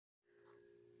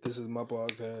This is my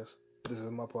podcast. This is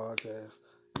my podcast.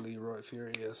 Leroy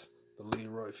Furious, the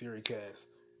Leroy Furicast.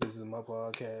 This is my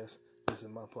podcast. This is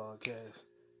my podcast.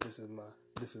 This is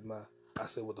my. I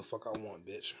say what the fuck I want,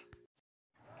 bitch.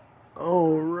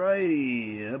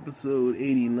 Alrighty, episode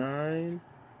 89,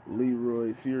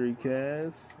 Leroy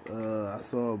Furicast. I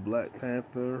saw Black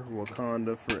Panther,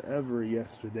 Wakanda Forever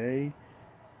yesterday,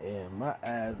 and my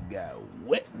eyes got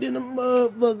wet in the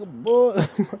motherfucker, boy.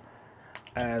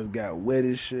 Eyes got wet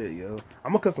as shit, yo.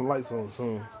 I'm gonna cut some lights on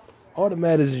soon. All that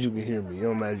matters is you can hear me. It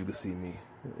don't matter if you can see me.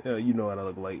 You know what I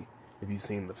look like if you've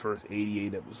seen the first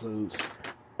 88 episodes.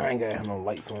 I ain't gotta have no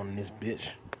lights on in this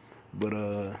bitch.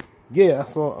 But, yeah, I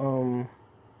saw,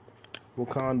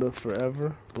 Wakanda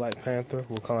Forever, Black Panther,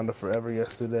 Wakanda Forever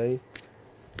yesterday.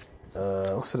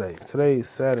 What's today? Today is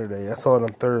Saturday. I saw it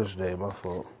on Thursday, my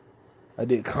fault. I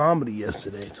did comedy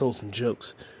yesterday, told some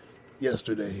jokes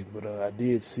yesterday, but, I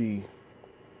did see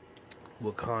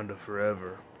Wakanda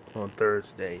Forever on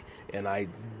Thursday, and I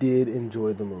did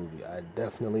enjoy the movie. I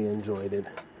definitely enjoyed it.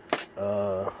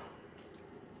 I'm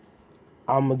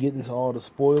gonna get into all the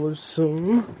spoilers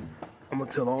soon. I'm gonna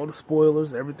tell all the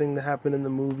spoilers, everything that happened in the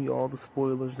movie, all the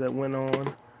spoilers that went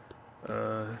on.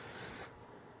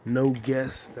 No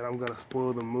guess that I'm gonna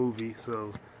spoil the movie,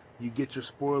 so you get your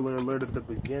spoiler alert at the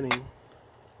beginning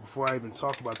before I even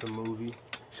talk about the movie.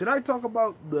 Should I talk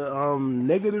about the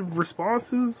negative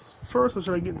responses first, or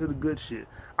should I get into the good shit?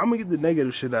 I'm gonna get the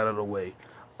negative shit out of the way.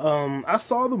 I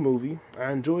saw the movie.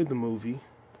 I enjoyed the movie.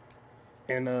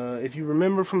 And if you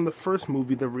remember from the first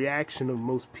movie, the reaction of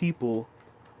most people,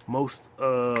 most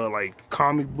like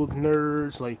comic book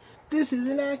nerds, like, this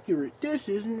isn't accurate. This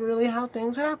isn't really how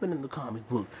things happen in the comic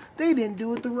book. They didn't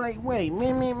do it the right way.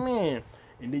 Man.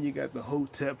 And then you got the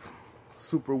Hotep,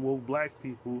 super woke black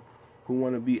people who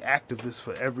want to be activists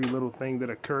for every little thing that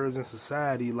occurs in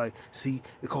society. Like, see,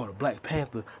 they call it a Black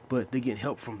Panther, but they get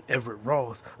help from Everett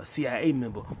Ross, a CIA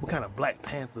member. What kind of Black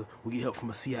Panther will get help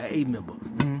from a CIA member?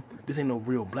 This ain't no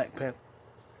real Black Panther.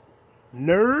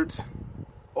 Nerds,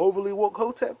 overly woke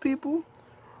Hotep people,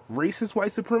 racist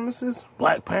white supremacists,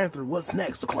 Black Panther, what's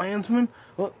next? The Klansman?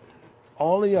 Well,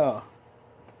 all of y'all,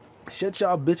 shut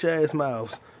y'all bitch ass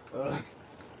mouths.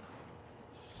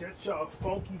 Shut y'all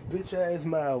funky bitch ass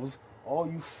mouths. All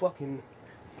you fucking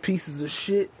pieces of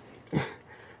shit.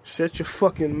 Shut your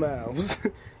fucking mouths.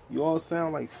 You all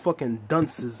sound like fucking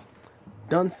dunces.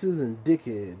 Dunces and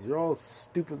dickheads. You're all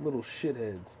stupid little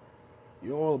shitheads.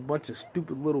 You're all a bunch of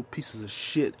stupid little pieces of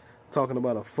shit talking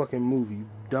about a fucking movie. You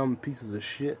dumb pieces of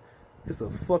shit. It's a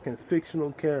fucking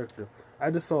fictional character.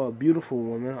 I just saw a beautiful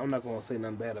woman, I'm not gonna say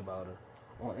nothing bad about her,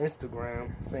 on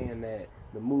Instagram saying that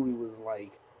the movie was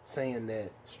like saying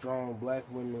that strong black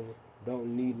women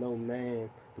don't need no man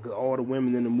because all the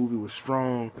women in the movie were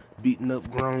strong, beating up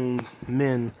grown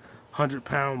men,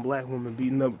 100-pound black women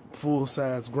beating up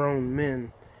full-size grown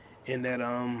men, and that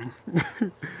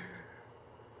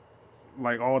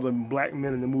like all the black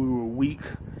men in the movie were weak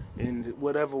and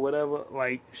whatever.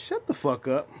 Like, shut the fuck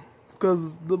up,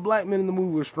 because the black men in the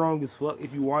movie were strong as fuck.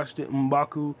 If you watched it,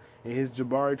 M'Baku and his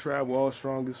Jabari tribe were all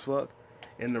strong as fuck.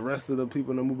 And the rest of the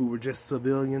people in the movie were just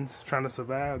civilians trying to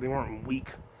survive. They weren't weak.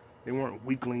 They weren't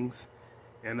weaklings.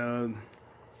 And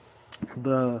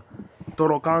the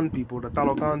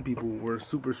Talokan people were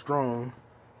super strong.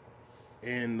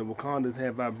 And the Wakandans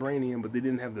had vibranium, but they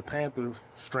didn't have the Panther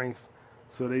strength.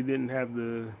 So they didn't have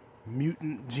the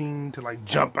mutant gene to like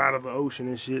jump out of the ocean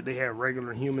and shit. They had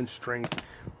regular human strength,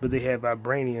 but they had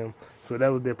vibranium. So that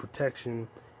was their protection.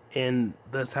 And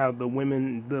that's how the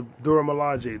women, the Dora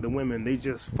Milaje, the women, they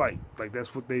just fight. Like,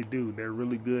 that's what they do. They're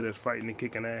really good at fighting and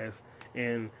kicking ass.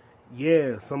 And,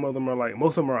 yeah, some of them are like,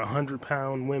 most of them are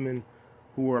 100-pound women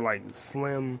who are, like,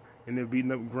 slim, and they're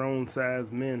beating up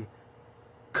grown-sized men.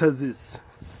 Because it's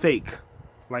fake.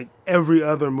 Like every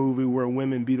other movie where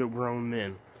women beat up grown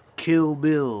men. Kill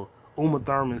Bill, Uma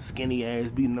Thurman, skinny ass,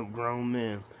 beating up grown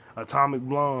men. Atomic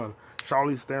Blonde,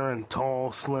 Charlize Theron,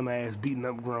 tall, slim ass, beating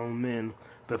up grown men.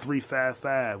 The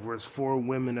 355, where it's 4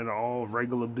 women that are all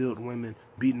regular built women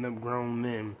beating up grown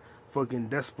men. Fucking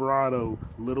Desperado,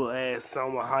 little ass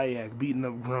Salma Hayek beating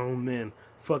up grown men.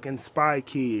 Fucking Spy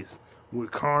Kids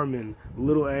with Carmen,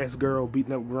 little ass girl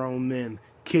beating up grown men.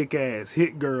 Kick Ass,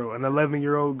 Hit Girl, an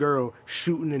 11-year-old girl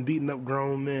shooting and beating up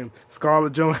grown men.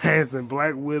 Scarlett Johansson,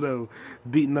 Black Widow,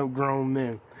 beating up grown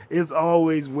men. It's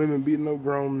always women beating up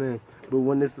grown men. But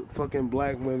when it's fucking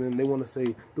black women, they want to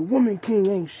say, the Woman King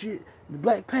ain't shit. The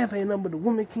Black Panther ain't nothing but the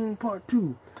Woman King Part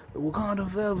 2. The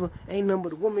Wakanda Forever ain't nothing but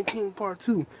the Woman King Part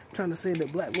 2. Trying to say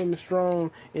that black women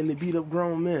strong and they beat up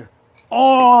grown men.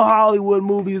 All Hollywood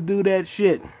movies do that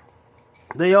shit.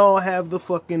 They all have the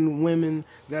fucking women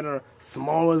that are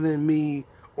smaller than me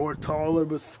or taller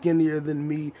but skinnier than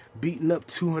me beating up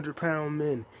 200-pound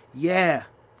men. Yeah.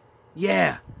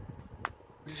 Yeah.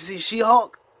 Did you see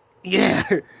She-Hulk? Yeah.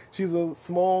 She's a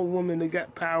small woman that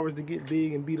got powers to get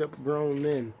big and beat up grown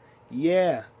men.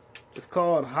 Yeah. It's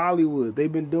called Hollywood.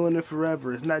 They've been doing it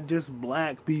forever. It's not just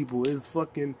black people. It's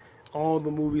fucking all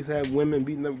the movies have women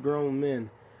beating up grown men.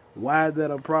 Why is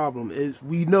that a problem?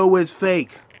 We know it's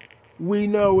fake. We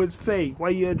know it's fake. Why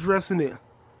you addressing it?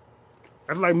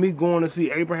 That's like me going to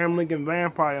see Abraham Lincoln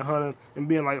Vampire Hunter and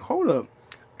being like, hold up.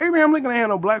 Abraham Lincoln ain't had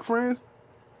no black friends.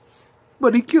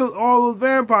 But he killed all those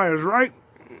vampires, right?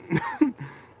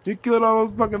 He killed all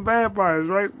those fucking vampires,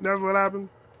 right? That's what happened.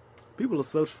 People are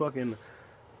such fucking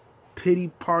pity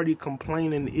party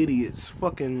complaining idiots.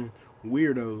 Fucking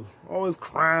weirdos. Always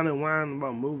crying and whining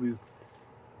about movies.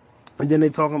 And then they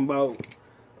talking about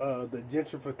the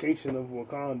gentrification of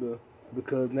Wakanda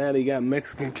because now they got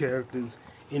Mexican characters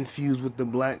infused with the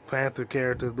Black Panther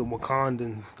characters, the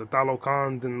Wakandans, the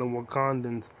Thalokans and the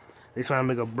Wakandans. They trying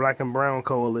to make a black and brown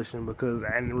coalition because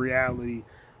in reality,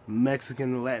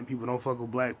 Mexican and Latin people don't fuck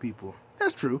with black people.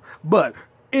 That's true, but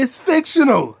it's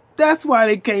fictional. That's why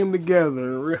they came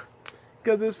together,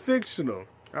 because it's fictional.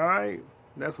 All right,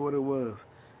 that's what it was.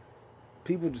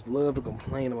 People just love to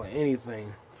complain about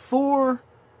anything.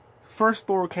 First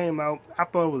Thor came out. I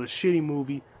thought it was a shitty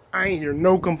movie. I ain't hear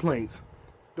no complaints.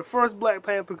 The first Black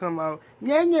Panther come out.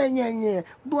 Yeah.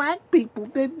 Black people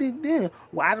did.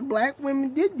 Why the black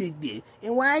women did.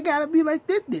 And why it gotta be like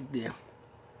this.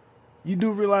 You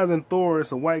do realize in Thor,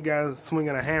 it's a white guy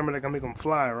swinging a hammer that can make them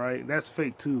fly, right? That's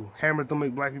fake too. Hammers don't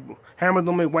make white people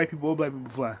or black people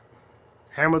fly.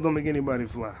 Hammers don't make anybody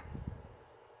fly.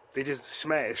 They just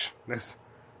smash. They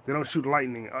don't shoot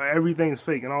lightning. Everything's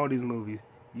fake in all these movies.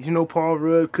 You know Paul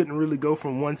Rudd couldn't really go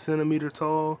from 1 centimeter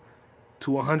tall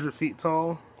to 100 feet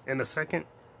tall in a second?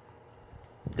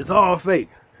 It's all fake.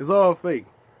 It's all fake.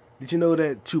 Did you know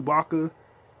that Chewbacca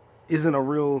isn't a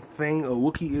real thing? A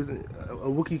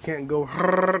Wookiee can't go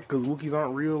because Wookiees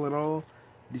aren't real at all.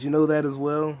 Did you know that as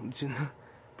well?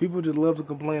 People just love to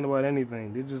complain about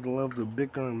anything. They just love to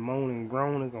bicker and moan and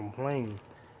groan and complain.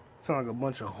 Sound like a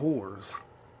bunch of whores.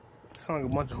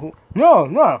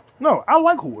 No. I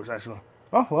like whores, actually.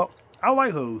 Oh, well, I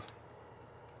like hoes.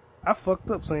 I fucked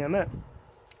up saying that.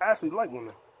 I actually like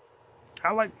women.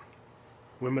 I like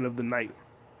women of the night.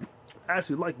 I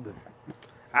actually like them.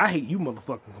 I hate you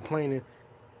motherfucking complaining.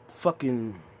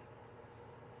 Fucking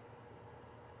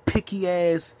picky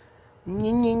ass.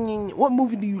 What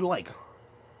movie do you like?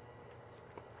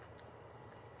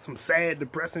 Some sad,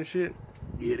 depressing shit?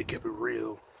 Yeah, they kept it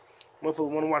real. Motherfuckers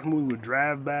want to watch movies with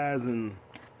drive-bys and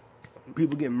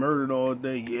people get murdered all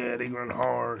day. Yeah, they going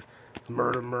hard.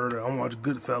 Murder. I want to watch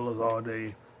Goodfellas all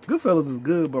day. Goodfellas is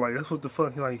good, but like that's what the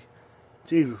fuck, like,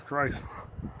 Jesus Christ.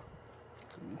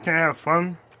 You can't have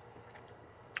fun.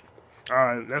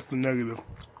 Alright, that's the negative.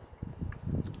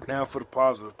 Now for the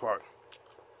positive part.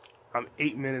 I'm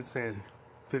 8 minutes in.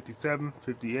 57,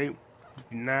 58,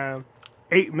 59.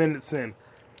 8 minutes in.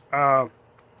 The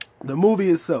movie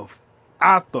itself,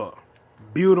 I thought,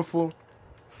 beautiful,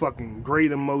 fucking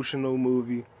great emotional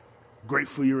movie. Great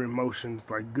for your emotions.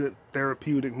 Like, good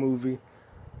therapeutic movie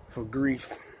for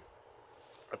grief.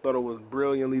 I thought it was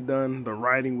brilliantly done. The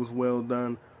writing was well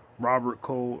done. Robert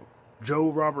Cole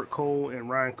and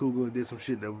Ryan Coogler did some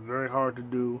shit that was very hard to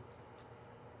do.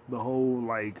 The whole,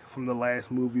 like, from the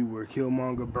last movie where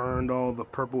Killmonger burned all the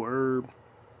purple herb,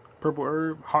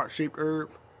 heart-shaped herb.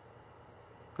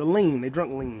 The lean, they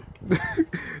drunk lean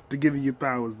to give you your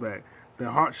powers back.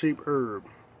 The heart-shaped herb.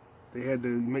 They had to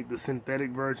make the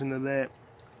synthetic version of that.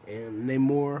 And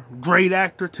Namor, great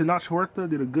actor, Tenoch Huerta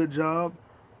did a good job.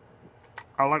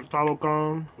 I like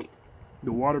Talokan,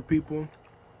 the water people.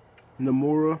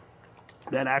 Namora,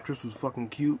 that actress was fucking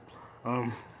cute.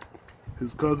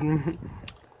 His cousin,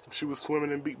 she was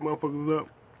swimming and beat motherfuckers up.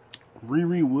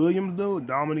 Riri Williams, though,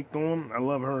 Dominique Thorne, I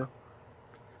love her.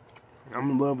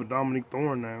 I'm in love with Dominique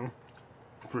Thorne now,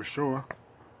 for sure.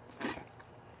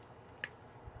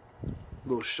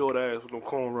 Little short ass with them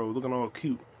cornrows, looking all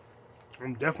cute.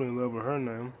 I'm definitely in love with her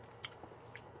now.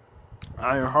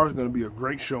 Ironheart's gonna be a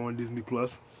great show on Disney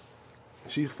Plus.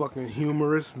 She's fucking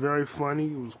humorous, very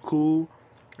funny. It was cool.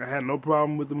 I had no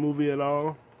problem with the movie at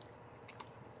all.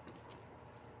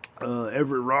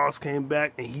 Everett Ross came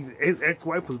back, and his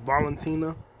ex-wife was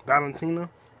Valentina. The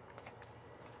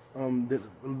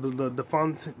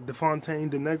Fontaine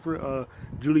de Negre,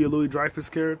 Julia Louis-Dreyfus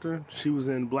character. She was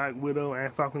in Black Widow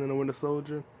and Falcon and the Winter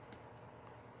Soldier.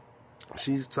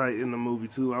 She's tight in the movie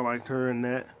too. I liked her in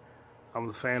that. I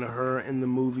was a fan of her in the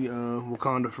movie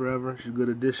Wakanda Forever. She's a good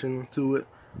addition to it.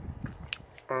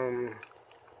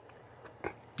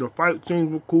 The fight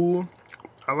scenes were cool.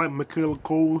 I like Michaela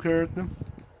Cole's character.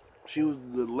 She was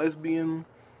the lesbian.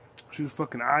 She was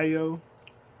fucking Io.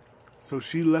 So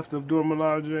she left the Dora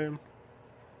Milaje,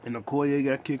 and Okoye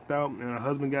got kicked out, and her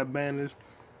husband got banished.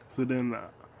 So then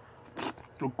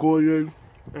Okoye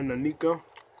and Anika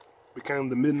became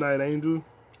the Midnight Angel.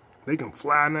 They can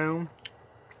fly now.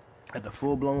 Had the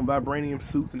full-blown vibranium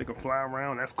suits, and they can fly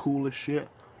around. That's cool as shit.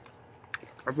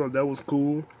 I thought that was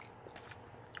cool.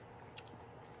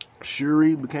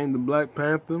 Shuri became the Black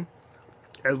Panther,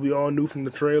 as we all knew from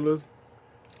the trailers.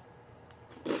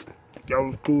 That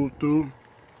was cool too.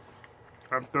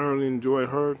 I thoroughly enjoyed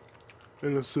her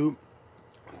in the suit,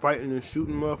 fighting and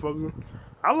shooting motherfuckers.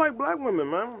 I like black women,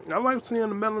 man. I like seeing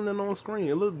the melanin on screen.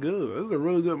 It looked good. It's a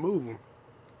really good movie.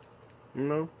 You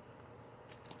know?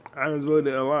 I enjoyed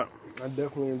it a lot. I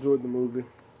definitely enjoyed the movie.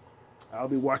 I'll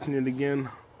be watching it again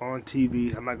on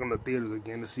TV. I'm not going to theaters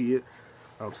again to see it.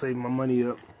 I'm saving my money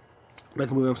up.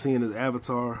 Next movie I'm seeing is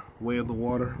Avatar, Way of the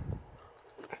Water.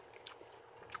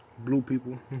 Blue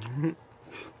people.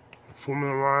 Swimming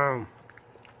around.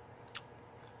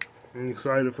 I'm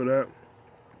excited for that.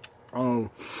 What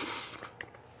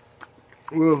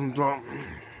else I'm talking?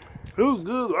 It was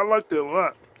good. I liked it a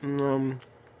lot.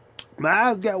 My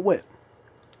eyes got wet.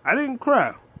 I didn't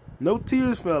cry. No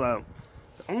tears fell out.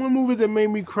 The only movie that made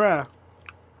me cry,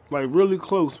 like really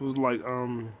close, was like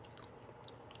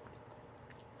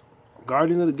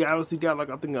Guardians of the Galaxy got like,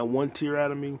 I think, got one tear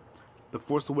out of me. The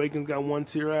Force Awakens got one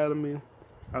tear out of me,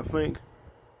 I think.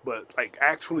 But like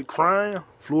actually crying,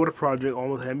 Florida Project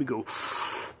almost had me go.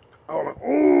 I was like,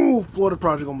 oh, Florida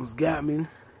Project almost got me.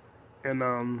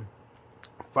 And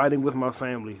Fighting with My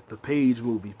Family, the Paige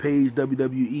movie, Paige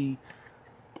WWE,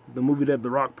 the movie that The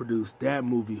Rock produced, that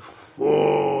movie,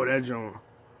 oh, that joint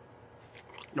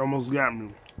almost got me.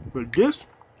 But this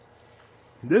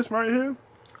right here,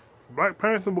 Black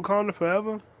Panther Wakanda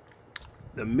Forever,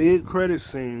 the mid-credit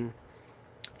scene,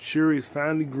 Shuri's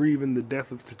finally grieving the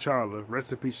death of T'Challa.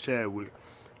 Rest in peace, Chadwick.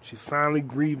 She's finally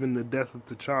grieving the death of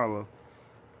T'Challa.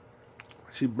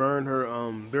 She burned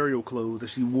her burial clothes that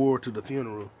she wore to the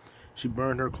funeral. She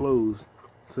burned her clothes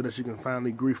so that she can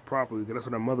finally grieve properly. That's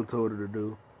what her mother told her to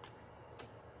do.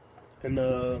 And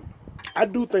I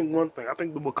do think one thing. I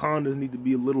think the Wakandas need to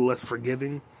be a little less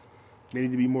forgiving. They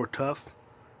need to be more tough.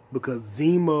 Because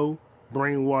Zemo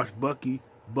brainwashed Bucky.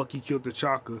 Bucky killed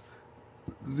T'Chaka.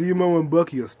 Zemo and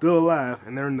Bucky are still alive,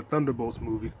 and they're in the Thunderbolts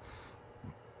movie.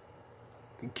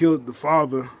 He killed the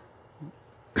father,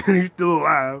 and he's still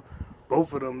alive.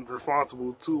 Both of them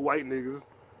responsible, two white niggas.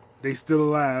 They still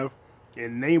alive.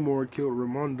 And Namor killed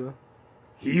Ramonda.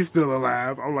 He's still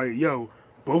alive. I'm like, yo,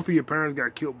 both of your parents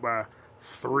got killed by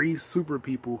 3 super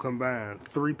people combined.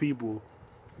 3 people.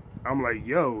 I'm like,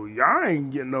 yo, y'all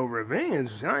ain't getting no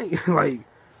revenge. Y'all ain't, like,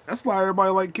 that's why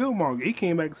everybody like Killmonger. He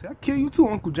came back and said, I'll kill you too,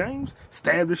 Uncle James.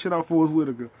 Stabbed the shit out Forrest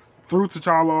Whitaker. Threw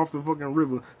T'Challa off the fucking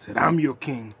river. Said, I'm your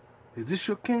king. Is this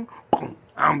your king? Boom.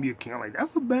 I'm your king. I'm like,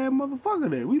 that's a bad motherfucker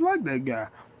there. We like that guy.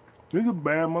 He's a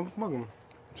bad motherfucker.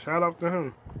 Shout out to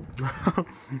him.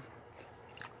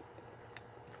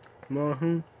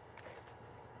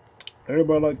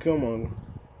 Everybody like Killmonger.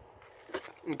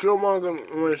 And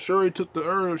Killmonger, when Shuri took the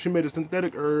herb, she made a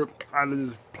synthetic herb out of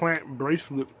this plant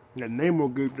bracelet that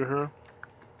Namor gave to her.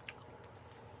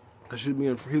 Cause he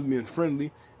was being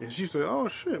friendly. And she said, oh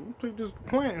shit, we'll take this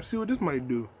plant and see what this might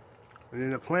do. And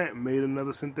then the plant made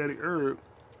another synthetic herb.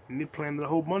 And they planted a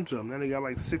whole bunch of them. Now they got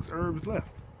like 6 herbs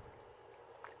left.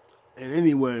 And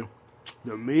anyway,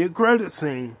 the mid-credit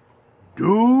scene.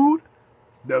 Dude,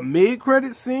 the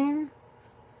mid-credit scene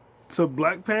to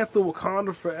Black Panther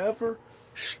Wakanda Forever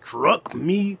struck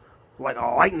me like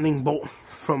a lightning bolt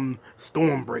from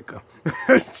Stormbreaker.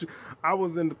 I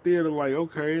was in the theater like,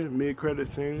 okay, mid-credit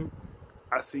scene.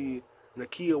 I see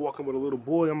Nakia walking with a little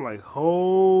boy. I'm like,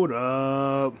 hold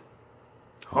up.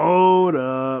 Hold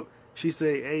up. She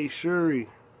say, hey, Shuri,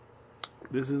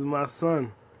 this is my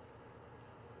son.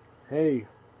 Hey,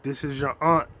 this is your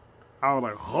aunt. I was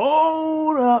like,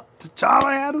 hold up.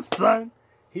 T'Challa had a son.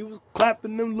 He was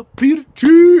clapping them Lupita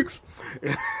cheeks.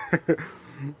 And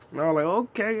I was like,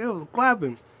 okay, it was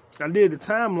clapping. I did the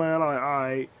timeline. I was like, all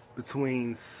right,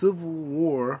 between Civil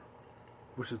War,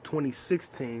 which is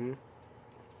 2016,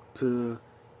 to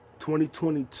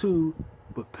 2022,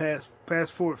 but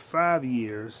fast forward 5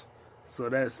 years. So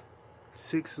that's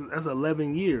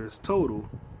 11 years total.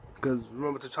 Because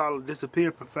remember, T'Challa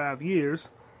disappeared for 5 years.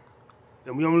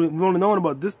 And we only known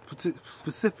about this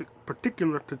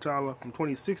particular T'Challa from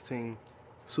 2016,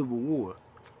 Civil War.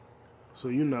 So,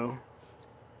 you know,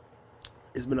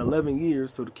 It's been 11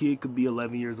 years, so the kid could be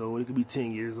 11 years old. It could be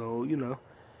 10 years old, you know.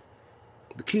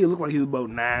 The kid looked like he was about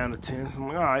 9 or 10. So I'm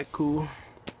like, all right, cool.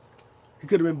 He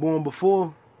could have been born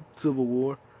before Civil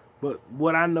War. But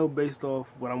what I know based off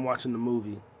what I'm watching the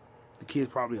movie, the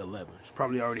kid's probably 11. She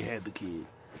probably already had the kid.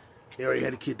 They already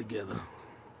had a kid together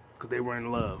because they were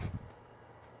in love.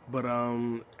 But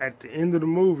at the end of the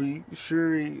movie,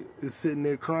 Shuri is sitting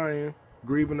there crying,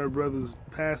 grieving her brother's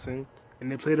passing,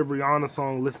 and they played a Rihanna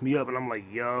song, Lift Me Up, and I'm like,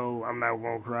 yo, I'm not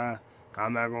going to cry.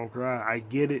 I'm not going to cry. I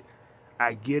get it.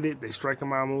 I get it. They're striking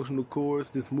my emotional chords.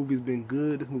 This movie's been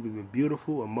good. This movie's been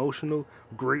beautiful, emotional,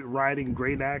 great writing,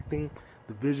 great acting.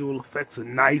 The visual effects are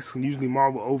nice, and usually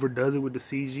Marvel overdoes it with the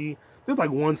CG. There's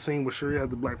like one scene where Shuri has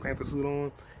the Black Panther suit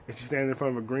on, and she's standing in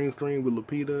front of a green screen with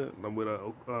Lupita, with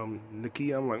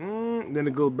Nakia. I'm like, Then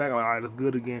it goes back, like, all right, that's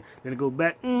good again. Then it goes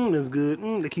back, that's good.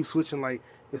 They keep switching, like,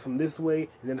 it's from this way,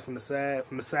 and then it's from the side.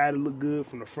 From the side, it look good.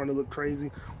 From the front, it look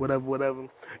crazy. Whatever.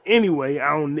 Anyway,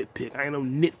 I don't nitpick. I ain't no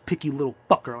nitpicky little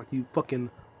fucker like you fucking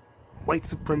white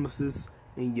supremacists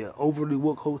and you overly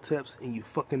woke hoteps and you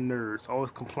fucking nerds.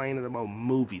 Always complaining about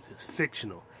movies. It's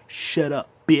fictional. Shut up,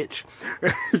 bitch.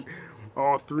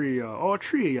 All three of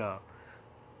y'all.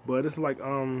 But it's like,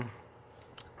 I'm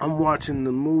watching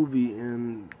the movie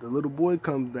and the little boy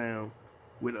comes down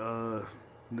with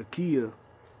Nakia,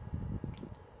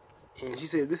 and she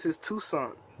said, "This is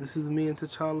Toussaint. This is me and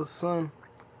T'Challa's son.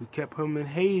 We kept him in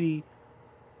Haiti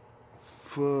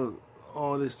for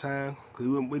all this time because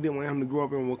we didn't want him to grow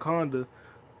up in Wakanda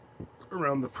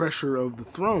around the pressure of the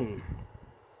throne."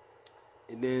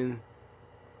 And then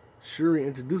Shuri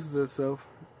introduces herself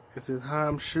and says, "Hi,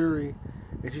 I'm Shuri."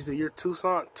 And she said, "You're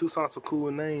Toussaint. Toussaint's a cool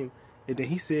name." And then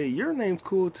he said, "Your name's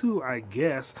cool too, I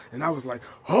guess." And I was like,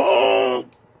 oh,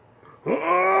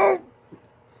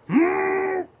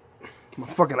 my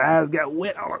fucking eyes got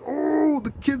wet. I was like, oh,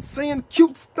 the kid's saying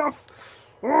cute stuff.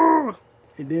 Oh.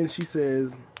 And then she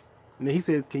says, and then he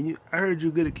says, I heard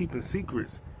you're good at keeping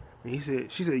secrets. And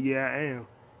she said, "Yeah, I am."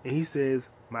 And he says,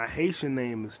 "My Haitian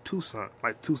name is Toussaint,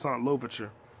 like Toussaint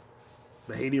Louverture,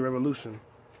 the Haiti Revolution.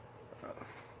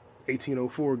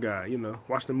 1804 guy, you know.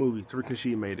 Watch the movie. Tariq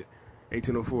Nasheed made it.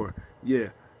 1804. Yeah."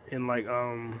 And like,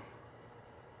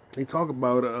 they talk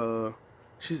about,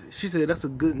 she said, "That's a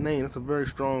good name. That's a very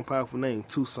strong, powerful name,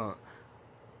 Toussaint."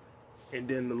 And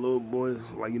then the little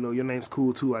boy's like, "Your name's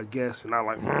cool too, I guess." And I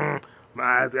like, my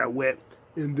eyes got wet.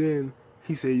 And then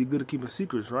he said, "You're good at keeping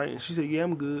secrets, right?" And she said, "Yeah,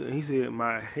 I'm good." And he said,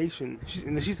 "My Haitian,"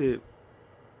 and then she said,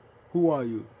 "Who are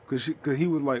you?" Because he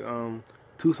was like,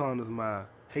 Toussaint is my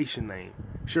Haitian name.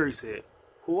 Shuri said,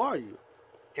 "Who are you?"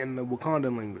 In the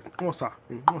Wakandan language. Osa.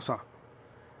 And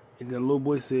then the little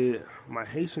boy said, "My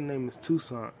Haitian name is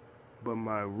Toussaint, but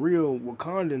my real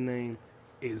Wakandan name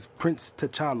is Prince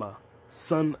T'Challa,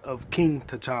 son of King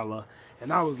T'Challa."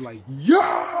 And I was like,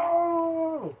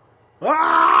 yo!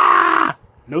 Ah!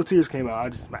 No tears came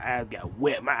out. My eyes got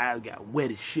wet. My eyes got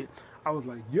wet as shit. I was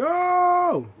like,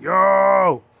 yo!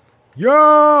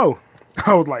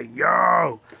 I was like,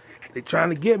 yo! They trying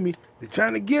to get me.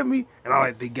 And I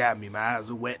like, they got me. My eyes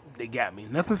are wet. They got me.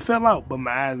 Nothing fell out, but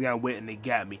my eyes got wet and they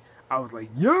got me. I was like,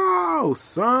 yo,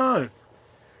 son.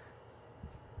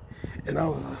 And I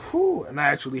was like, whew. And I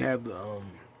actually have the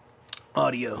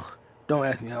audio. Don't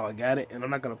ask me how I got it. And I'm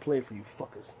not going to play it for you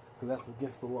fuckers, because that's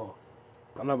against the law.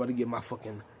 I'm not about to get my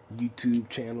fucking YouTube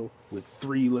channel with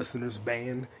 3 listeners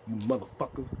banned, you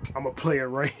motherfuckers. I'm going to play it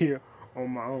right here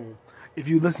on my own. If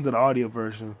you listen to the audio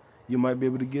version, you might be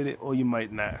able to get it, or you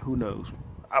might not. Who knows?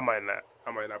 I might not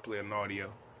play an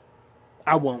audio.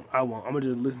 I won't. I'm going to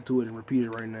just listen to it and repeat it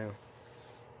right now.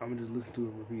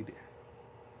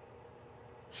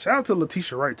 Shout out to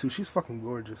Letitia Wright, too. She's fucking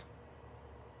gorgeous.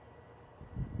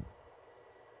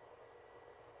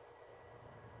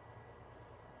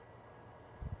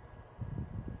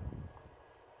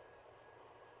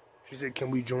 She said,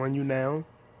 "Can we join you now?"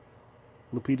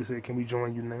 Lupita said, "Can we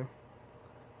join you now?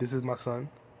 This is my son,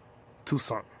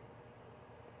 Toussaint.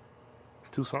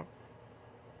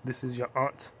 This is your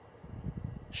aunt,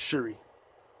 Shuri.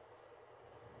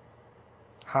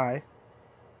 Hi."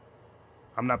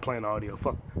 I'm not playing the audio.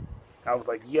 Fuck. I was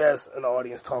like, yes, and the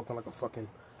audience talking like a fucking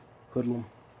hoodlum.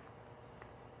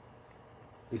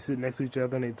 They sit next to each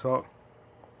other and they talk.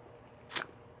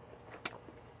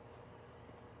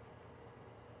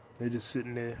 They're just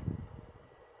sitting there.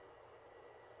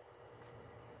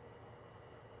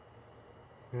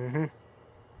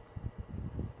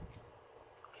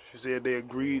 She said they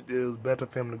agreed it was better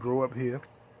for him to grow up here,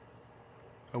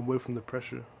 away from the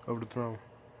pressure of the throne.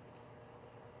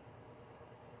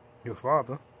 Your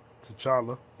father,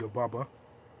 T'Challa, your Baba,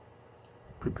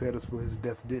 prepared us for his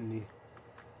death, didn't he?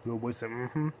 Little boy said,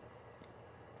 mm-hmm.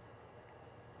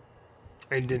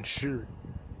 And then Shuri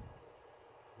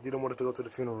didn't want to go to the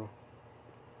funeral.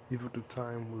 Even if the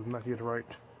time was not yet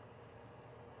right.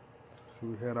 So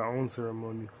we had our own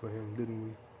ceremony for him, didn't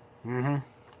we? Mm-hmm.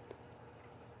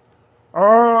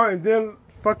 Oh, and then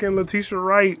fucking Letitia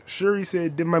Wright, Shuri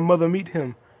said, did my mother meet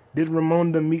him? Did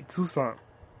Ramonda meet Toussaint?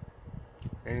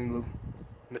 And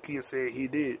Nakia said he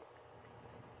did.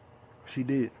 She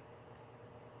did.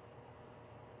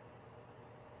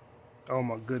 Oh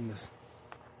my goodness.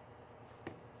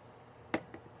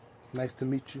 It's nice to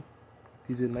meet you.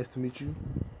 He said, nice to meet you.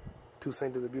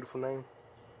 Toussaint is a beautiful name.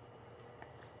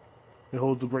 It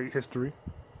holds a great history.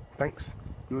 Thanks.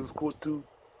 Yours is cool too,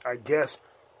 I guess.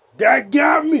 That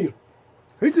got me.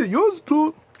 He said, yours is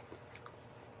cool.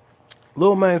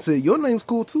 Little man said, your name's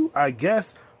cool too, I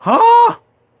guess. Huh?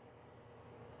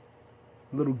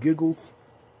 Little giggles.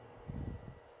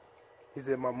 He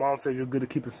said, my mom said you're good at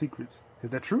keeping secrets. Is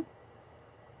that true?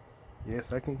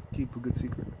 Yes, I can keep a good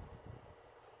secret.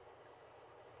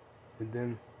 And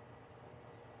then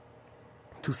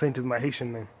Toussaint is my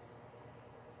Haitian name.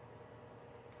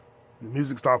 The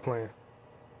music started playing.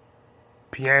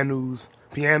 Pianos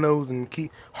and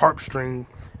key harp string.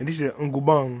 And he said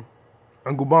Ngubang.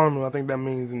 Ngubano, I think that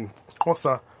means in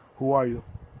Xhosa, who are you?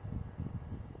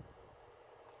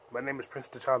 My name is Prince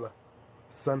T'Challa,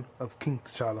 son of King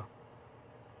T'Challa.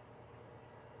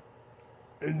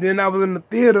 And then I was in the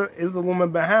theater, there's a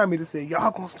woman behind me that said, y'all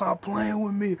gonna stop playing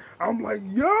with me. I'm like,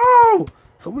 yo!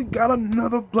 So we got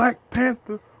another Black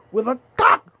Panther with a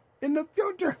cock in the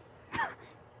future.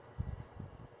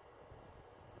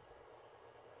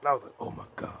 And I was like, oh my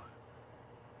God.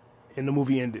 And the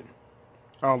movie ended.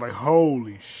 I was like,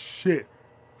 holy shit.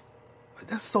 Like,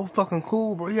 that's so fucking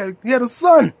cool, bro. He had a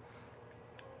son.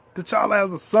 T'Challa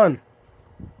has a son.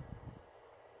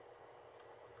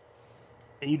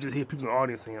 And you just hear people in the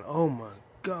audience saying, oh my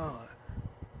God.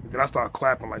 And then I started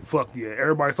clapping like, fuck yeah.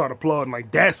 Everybody started applauding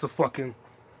like, that's a fucking...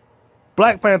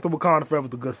 Black Panther Wakanda Forever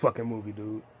was a good fucking movie,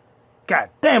 dude. God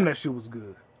damn, that shit was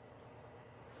good.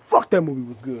 Fuck, that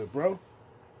movie was good, bro.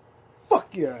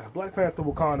 Fuck yeah. Black Panther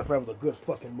Wakanda Forever was a good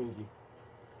fucking movie.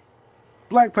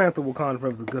 Black Panther Wakanda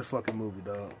Forever was a good fucking movie,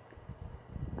 dog.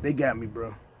 They got me,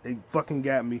 bro. They fucking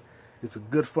got me. It's a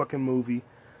good fucking movie.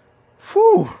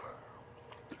 Whew.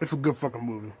 It's a good fucking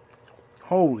movie.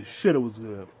 Holy shit, it was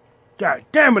good. God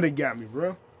damn it, it got me,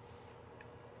 bro.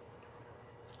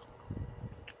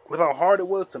 With how hard it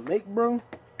was to make, bro.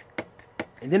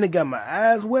 And then it got my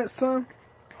eyes wet, son.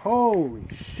 Holy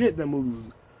shit, that movie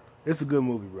was... It's a good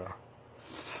movie, bro.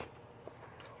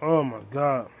 Oh my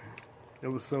God. It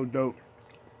was so dope.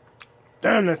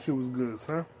 Damn, that shit was good,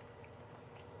 son.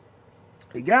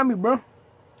 It got me, bro.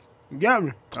 It got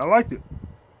me. I liked it.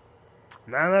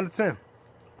 9 out of 10.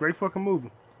 Great fucking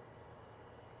movie.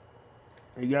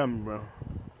 It got me, bro.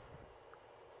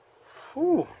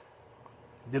 Whew.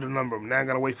 Did a number of them. Now I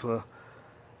gotta wait for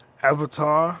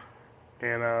Avatar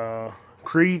and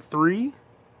Creed 3,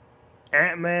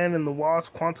 Ant-Man and the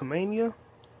Wasp Quantumania.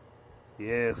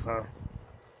 Yeah, son.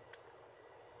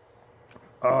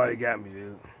 Oh, they got me,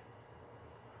 dude.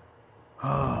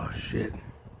 Oh, shit.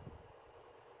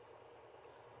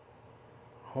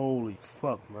 Holy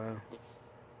fuck, man.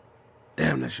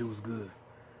 Damn, that shit was good.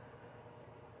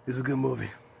 It's a good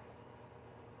movie.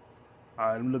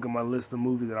 Alright, let me look at my list of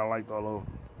movies that I liked all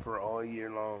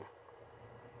year long.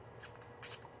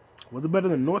 Was it better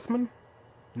than Northman?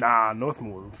 Nah,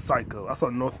 Northman was psycho. I saw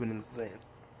Northman in the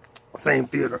same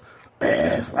theater.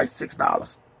 It's like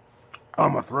 $6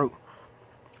 on my throat.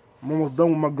 I'm almost done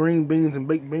with my green beans and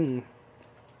baked beans.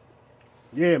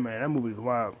 Yeah, man, that movie is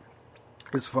wild.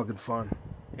 It's fucking fun.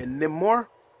 And then more,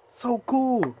 so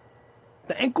cool.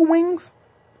 The ankle wings,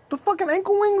 the fucking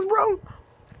ankle wings, bro.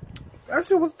 That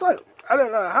shit was tight. I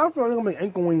don't know how they're gonna make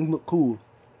ankle wings look cool.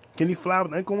 Can he fly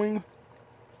with ankle wings?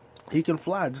 He can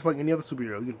fly just like any other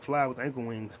superhero. He can fly with ankle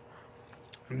wings.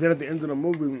 And then at the end of the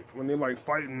movie, when they're like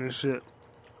fighting and shit,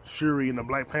 Shuri in the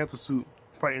Black Panther suit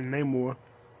fighting Namor,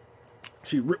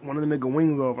 she ripped one of the nigga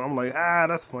wings off. I'm like,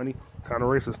 that's funny. Kind of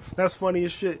racist. That's funny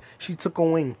as shit. She took a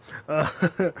wing.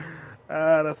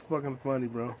 That's fucking funny,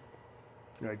 bro.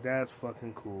 Like, that's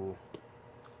fucking cool.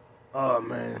 Oh,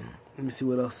 man. Let me see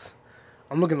what else.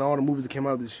 I'm looking at all the movies that came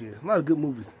out this year. A lot of good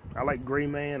movies. I like Gray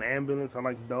Man, Ambulance. I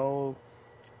like Dog.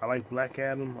 I like Black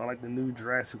Adam. I like the new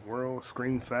Jurassic World.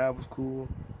 Scream 5 was cool.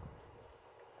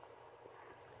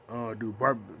 Oh, dude.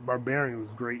 Barbarian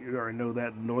was great. You already know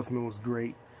that. The Northman was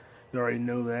great. You already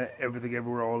know that. Everything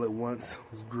Everywhere All at Once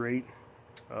was great.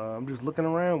 I'm just looking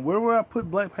around. Where would I put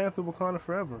Black Panther Wakanda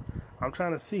Forever? I'm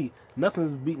trying to see.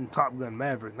 Nothing's beating Top Gun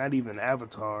Maverick. Not even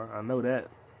Avatar. I know that.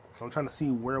 So I'm trying to see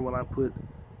where will I put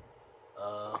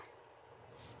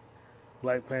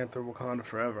Black Panther Wakanda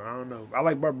Forever. I don't know. I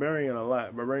like Barbarian a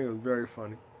lot. Barbarian was very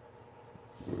funny.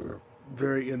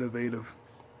 Very innovative.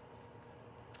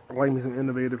 I like me some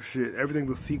innovative shit. Everything's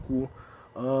a sequel.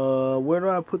 Where do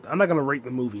I put... I'm not going to rate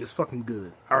the movie. It's fucking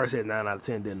good. I already said 9 out of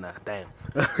 10, didn't I? Damn.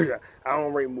 I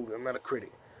don't rate movies. I'm not a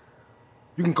critic.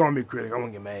 You can call me a critic. I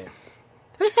won't get mad.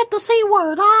 They said the C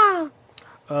word,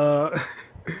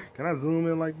 Can I zoom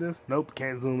in like this? Nope,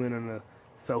 can't zoom in a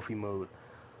selfie mode.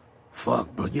 Fuck,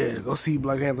 but yeah, go see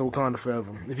Black Panther Wakanda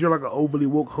Forever. If you're like an overly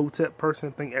woke Hotep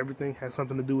person, think everything has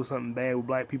something to do with something bad with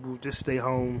black people, just stay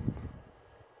home.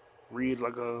 Read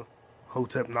like a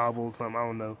Hotep novel or something, I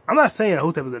don't know. I'm not saying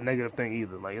Hotep is a negative thing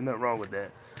either, like, there's nothing wrong with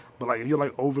that. But like, if you're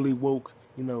like overly woke,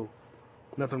 you know,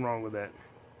 nothing wrong with that.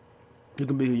 You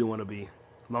can be who you want to be, as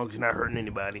long as you're not hurting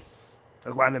anybody.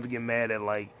 That's why I never get mad at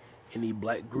like any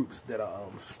black groups that are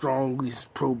strongly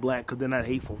pro-black, because they're not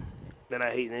hateful. They're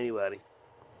not hating anybody.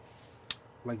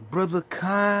 Like Brother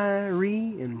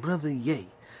Kyrie and Brother Ye.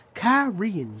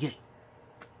 Kyrie and Ye.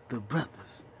 The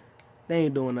brothers. They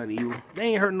ain't doing nothing evil. They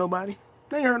ain't hurting nobody.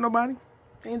 They ain't hurting nobody.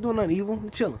 They ain't doing nothing evil. They're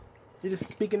chilling. They're just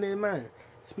speaking their mind.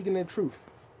 Speaking their truth.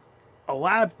 A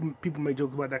lot of people make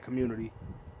jokes about that community.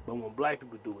 But when black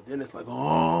people do it, then it's like,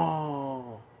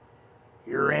 oh,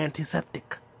 you're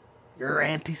antiseptic. You're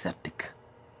antiseptic.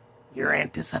 You're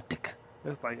antiseptic.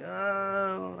 It's like,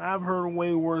 I've heard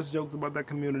way worse jokes about that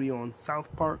community on South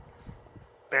Park,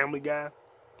 Family Guy,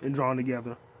 and Drawn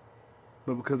Together.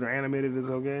 But because they're animated, it's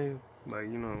okay. Like,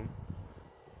 you know.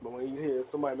 But when you hear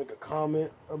somebody make a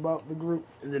comment about the group,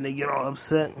 and then they get all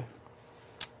upset.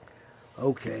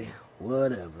 Okay,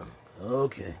 whatever.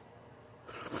 Okay.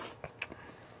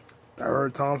 I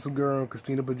heard Tom Segura and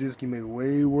Christina Pajitsky make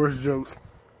way worse jokes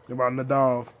about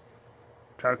Nadav.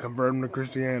 Try to convert him to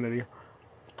Christianity.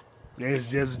 It's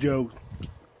just jokes.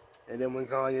 And then when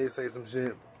Kanye say some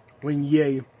shit, when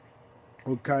Ye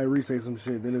or Kyrie say some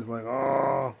shit, then it's like,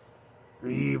 oh,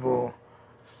 evil.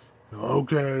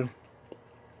 Okay.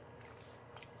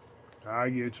 I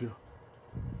get you.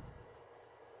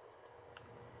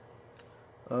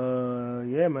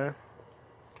 Yeah, man.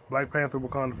 Black Panther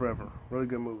Wakanda Forever. Really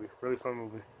good movie. Really fun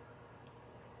movie.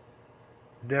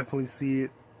 Definitely see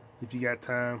it if you got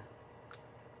time.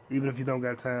 Even if you don't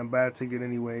got time, buy a ticket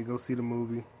anyway. Go see the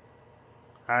movie.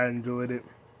 I enjoyed it.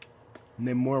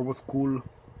 Namor was cool.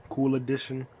 Cool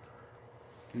addition.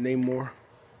 Namor.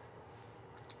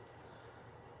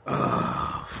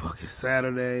 Fuck, it's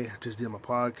Saturday. I just did my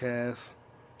podcast.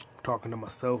 I'm talking to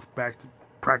myself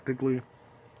practically.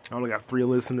 I only got 3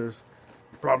 listeners.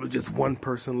 Probably just one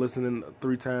person listening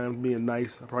 3 times, being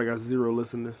nice. I probably got 0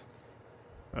 listeners.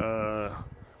 No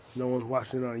one's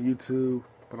watching it on YouTube,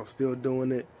 but I'm still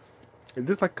doing it. Is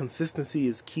this like consistency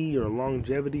is key or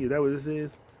longevity? Is that what this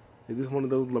is? Is this one of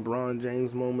those LeBron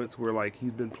James moments where like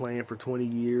he's been playing for 20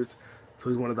 years, so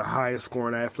he's one of the highest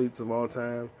scoring athletes of all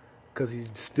time because he's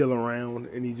still around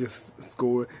and he just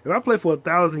scored? If I play for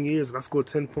 1,000 years and I score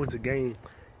 10 points a game,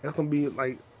 that's gonna be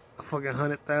like a fucking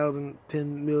 100,000,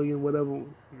 10 million, whatever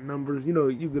numbers. You know,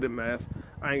 you good at math.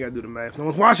 I ain't gotta do the math. No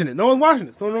one's watching it. No one's watching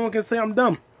it, so no one can say I'm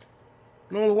dumb.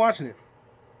 No one's watching it.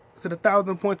 I said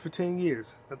 1,000 points for 10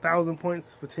 years. 1,000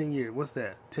 points for 10 years. What's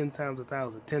that? 10 times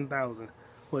 1,000. 10,000.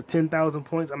 What, 10,000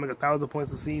 points? I make 1,000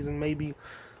 points a season, maybe.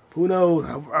 Who knows?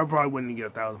 I probably wouldn't get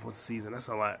 1,000 points a season. That's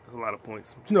a lot. That's a lot of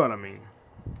points. But you know what I mean.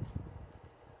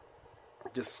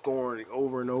 Just scoring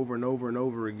over and over and over and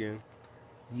over again.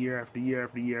 Year after year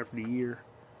after year after year.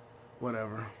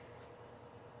 Whatever.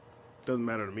 Doesn't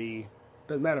matter to me.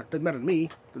 Doesn't matter to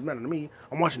me.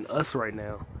 I'm watching Us right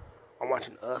now. I'm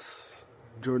watching Us.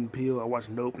 Jordan Peele. I watch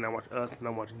Nope, and I watch Us, and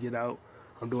I watch Get Out.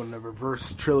 I'm doing the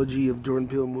reverse trilogy of Jordan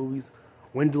Peele movies.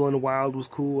 Wendell and the Wild was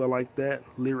cool. I like that.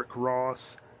 Lyric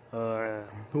Ross.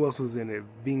 Who else was in it?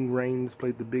 Ving Rhames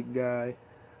played the big guy.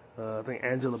 I think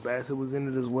Angela Bassett was in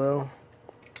it as well.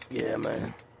 Yeah,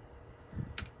 man.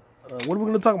 What are we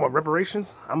going to talk about?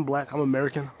 Reparations? I'm black. I'm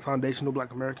American. Foundational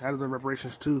black American. I deserve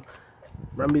reparations too.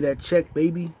 Run me that check,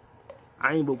 baby.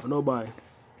 I ain't vote for nobody.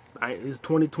 It's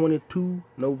 2022,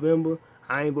 November.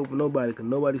 I ain't vote for nobody because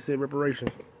nobody said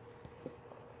reparations.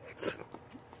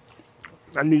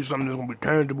 I need something that's going to be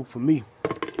tangible for me.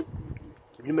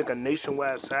 If you make a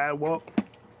nationwide sidewalk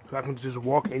so I can just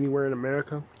walk anywhere in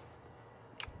America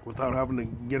without having to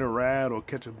get a ride or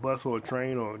catch a bus or a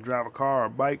train or drive a car or a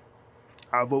bike,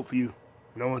 I'll vote for you.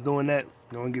 No one's doing that.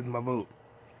 No one gets my vote.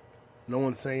 No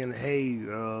one's saying, hey,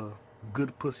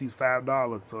 good pussy's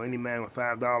 $5, so any man with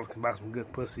 $5 can buy some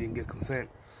good pussy and get consent.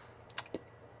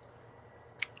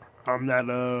 I'm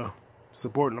not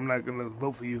supporting. I'm not gonna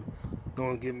vote for you. No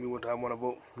one's giving me what I want to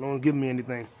vote. No one's giving me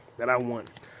anything that I want.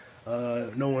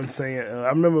 No one's saying. I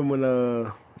remember when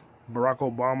Barack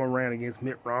Obama ran against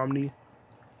Mitt Romney.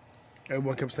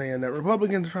 Everyone kept saying that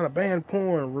Republicans are trying to ban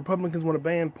porn. Republicans want to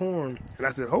ban porn. And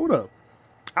I said, hold up.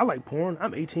 I like porn.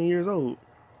 I'm 18 years old.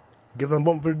 Guess I'm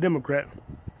voting for the Democrat.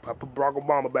 I put Barack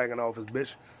Obama back in office,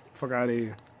 bitch. Fuck out of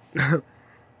here.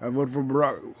 I voted for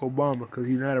Barack Obama because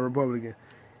he's not a Republican.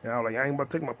 And I was like, I ain't about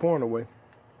to take my porn away.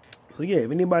 So yeah,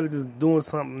 if anybody that's doing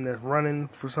something, that's running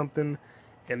for something,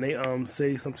 and they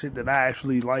say some shit that I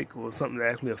actually like or something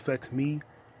that actually affects me,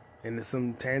 and it's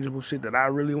some tangible shit that I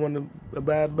really want to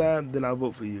abide by, then I'll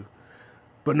vote for you.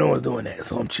 But no one's doing that,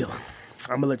 so I'm chilling.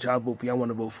 I'm going to let y'all vote for y'all want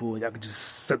to vote for. Y'all can just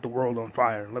set the world on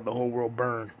fire and let the whole world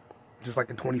burn. Just like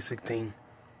in 2016.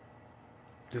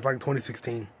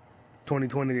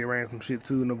 2020, they ran some shit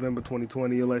too, November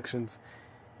 2020 elections.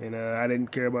 And I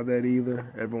didn't care about that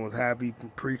either. Everyone was happy,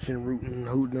 preaching, rooting,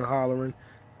 hooting, and hollering.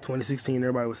 2016,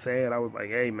 everybody was sad. I was like,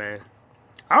 hey, man.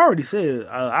 I already said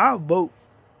I'll vote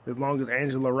as long as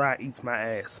Angela Rye eats my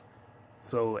ass.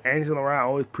 So Angela Rye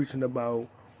always preaching about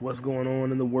what's going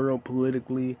on in the world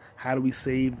politically. How do we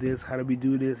save this? How do we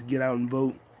do this? Get out and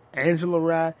vote. Angela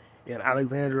Rye and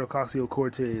Alexandria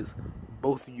Ocasio-Cortez,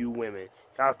 both of you women.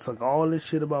 Y'all took all this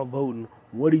shit about voting.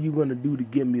 What are you going to do to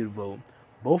get me to vote?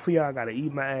 Both of y'all got to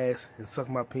eat my ass and suck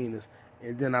my penis.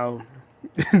 And then I'll...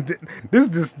 This is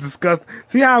just disgusting.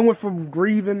 See how I went from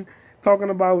grieving,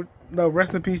 talking about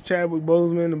rest in peace Chadwick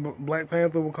Boseman and Black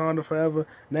Panther, Wakanda forever.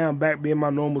 Now I'm back being my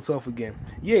normal self again.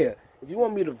 Yeah, if you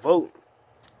want me to vote,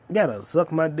 you got to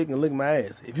suck my dick and lick my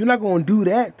ass. If you're not going to do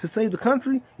that to save the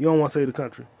country, you don't want to save the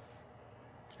country.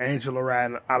 Angela Rye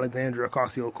and Alexandria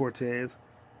Ocasio-Cortez.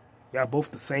 Y'all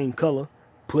both the same color.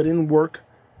 Put in work.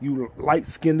 You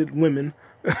light-skinned women.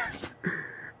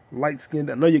 Light-skinned.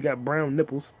 I know you got brown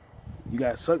nipples. You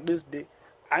got to suck this dick.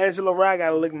 Angela Rye got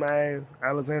to lick my ass.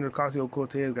 Alexandria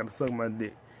Ocasio-Cortez got to suck my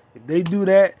dick. If they do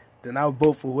that, then I'll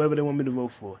vote for whoever they want me to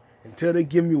vote for. Until they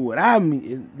give me what I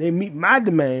mean, they meet my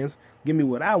demands, give me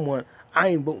what I want, I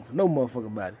ain't voting for no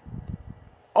motherfucking body.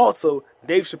 Also,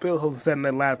 Dave Chappelle hosting Saturday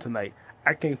Night Live tonight.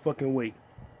 I can't fucking wait.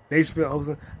 Dave Chappelle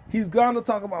hosting. He's gone to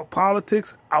talk about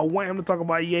politics. I want him to talk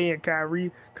about Ye and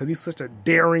Kyrie because he's such a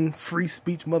daring, free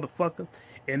speech motherfucker.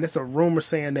 And it's a rumor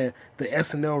saying that the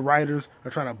SNL writers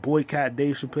are trying to boycott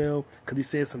Dave Chappelle because he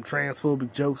said some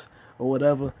transphobic jokes or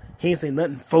whatever. He ain't saying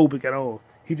nothing phobic at all.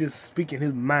 He just speaking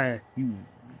his mind, you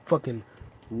fucking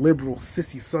liberal,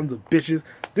 sissy sons of bitches.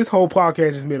 This whole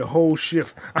podcast just made a whole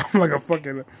shift. I'm like a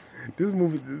fucking... This is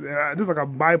like a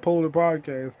bipolar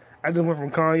podcast. I just went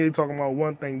from Kanye talking about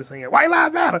one thing to saying, white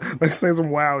lives matter! Like saying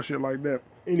some wild shit like that.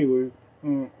 Anyway.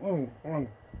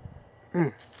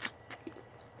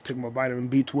 Take my vitamin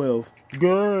B12.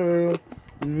 Girl,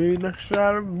 you need a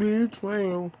shot of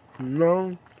B12.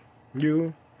 No,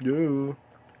 you do.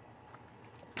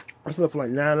 I slept for like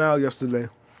 9 hours yesterday.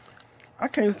 I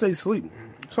can't stay asleep.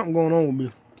 Something going on with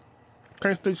me.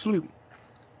 Can't stay asleep.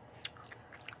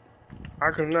 I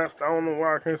don't know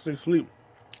why I can't stay asleep.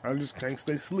 I just can't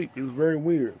stay asleep. It's very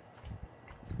weird.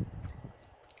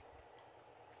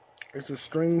 It's a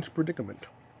strange predicament.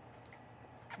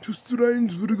 It's a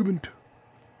strange predicament.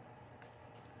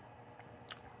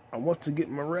 I want to get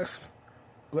my rest,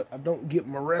 but I don't get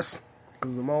my rest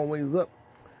because I'm always up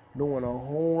doing a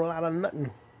whole lot of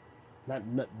nothing. Not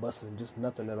nut busting, just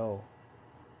nothing at all.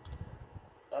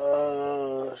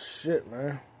 Shit,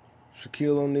 man.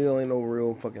 Shaquille O'Neal ain't no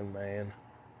real fucking man.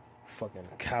 Fucking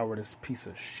cowardice piece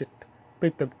of shit.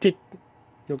 Pick the chick.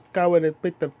 You cowardice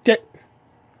pick the chick.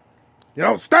 You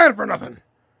don't stand for nothing.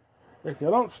 If you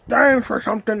don't stand for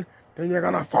something, then you're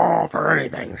gonna fall for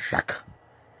anything, Shaq.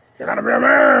 You gotta be a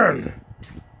man.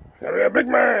 You gotta be a big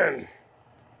man.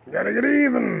 You gotta get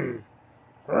even.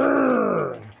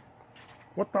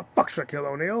 What the fuck, Shaquille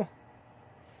O'Neal?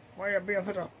 Why are you being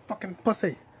such a fucking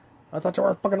pussy? I thought you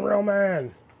were a fucking real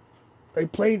man. They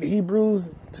played Hebrews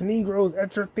to Negroes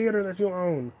at your theater that you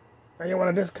own. And you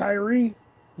want to diss Kyrie?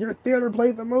 Your theater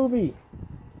played the movie.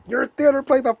 Your theater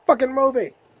played the fucking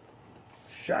movie.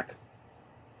 Shaq.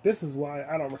 This is why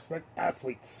I don't respect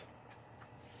athletes.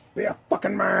 Be a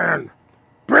fucking man.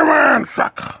 Be a man,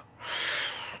 Shaq.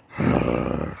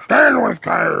 Stand with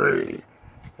Kyrie.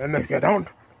 And if you don't,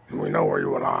 we know where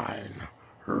you align.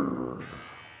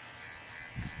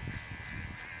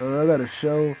 I got a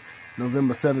show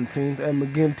November 17th at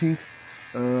McGinty's.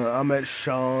 I'm at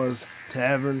Shaw's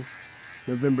Tavern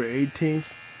November 18th.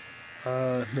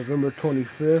 November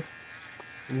 25th,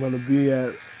 I'm going to be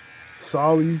at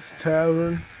Solly's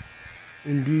Tavern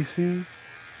in D.C.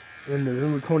 And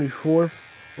November 24th,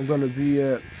 I'm going to be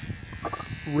at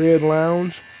Red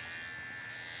Lounge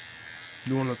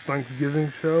doing a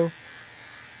Thanksgiving show,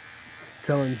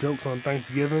 telling jokes on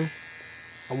Thanksgiving.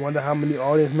 I wonder how many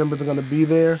audience members are going to be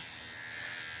there,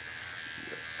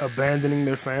 abandoning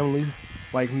their families,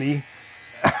 like me.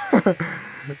 Because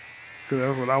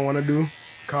that's what I want to do.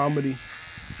 Comedy.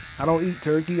 I don't eat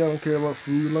turkey. I don't care about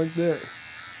food like that.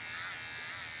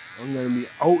 I'm going to be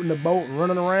out and about,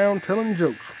 running around, telling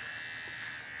jokes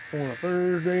on a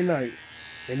Thursday night.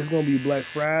 And it's going to be Black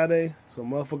Friday, so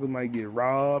motherfuckers might get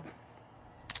robbed.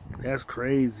 That's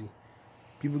crazy.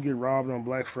 People get robbed on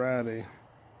Black Friday.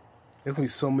 There's going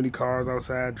to be so many cars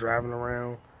outside driving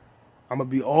around. I'm going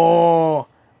to be, I'm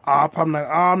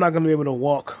not going to be able to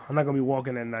walk. I'm not going to be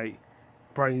walking at night.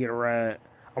 Probably get a ride.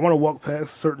 I want to walk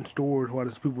past certain stores while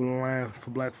there's people in line for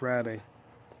Black Friday.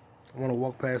 I want to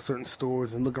walk past certain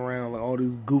stores and look around like all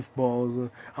these goofballs.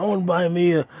 I want to buy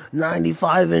me a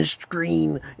 95-inch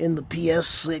screen in the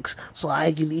PS6 so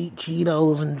I can eat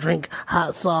Cheetos and drink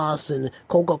hot sauce and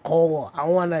Coca-Cola. I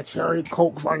want that cherry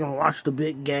Coke so I can watch the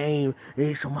big game and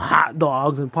eat some hot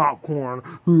dogs and popcorn.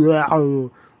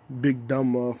 Big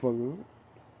dumb motherfuckers.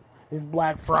 It's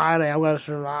Black Friday. I want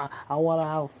to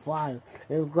have fun.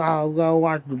 I'm gonna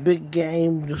watch the big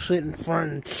game. Just sit in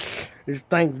front. It's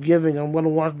Thanksgiving. I'm gonna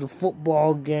watch the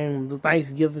football game. The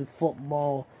Thanksgiving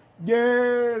football. Yeah,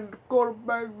 the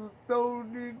quarterback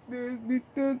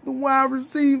is the wide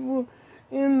receiver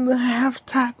in the half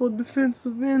tackle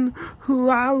defensive end. It's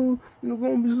gonna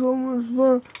be so much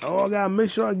fun. Oh, I gotta make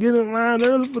sure I get in line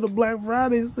early for the Black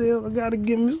Friday sale. I gotta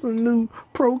get me some new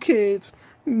Pro Kids,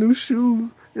 new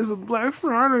shoes. It's a Black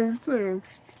Friday sale.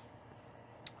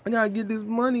 I gotta get this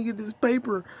money, get this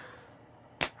paper.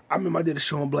 I remember I did a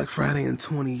show on Black Friday in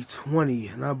 2020,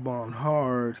 and I bombed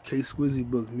hard. K Squizzy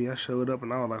booked me. I showed up,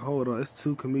 and I was like, hold on, it's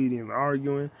two comedians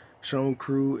arguing. Sean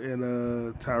Crew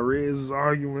and Tyrese was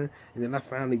arguing, and then I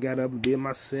finally got up and did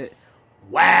my set.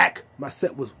 Whack! My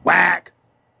set was whack.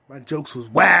 My jokes was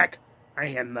whack. I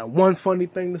ain't had not one funny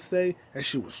thing to say. That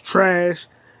shit was trash.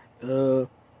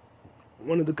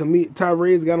 One of the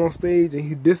Tyrese got on stage and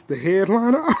he dissed the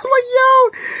headliner. I was like, yo,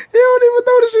 he don't even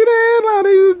know the shit headliner.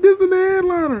 He was dissing the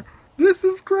headliner. This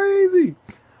is crazy.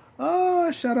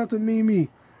 Shout out to Mimi.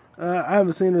 I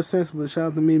haven't seen her since, but shout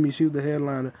out to Mimi. She was the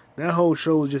headliner. That whole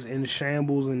show was just in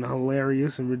shambles and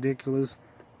hilarious and ridiculous.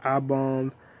 I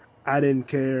bombed. I didn't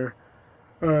care.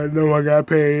 No one got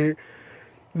paid.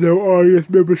 No audience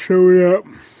member showed up.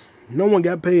 No one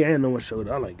got paid and no one showed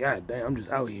up. I'm like, God damn, I'm just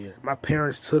out here. My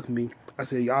parents took me. I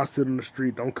said, y'all sit on the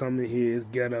street. Don't come in here. It's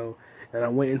ghetto. And I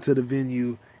went into the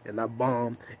venue and I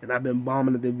bombed. And I've been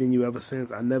bombing at that venue ever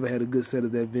since. I never had a good set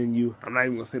at that venue. I'm not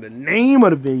even going to say the name of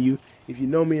the venue. If you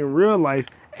know me in real life,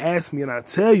 ask me and I'll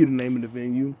tell you the name of the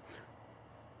venue.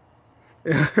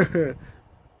 If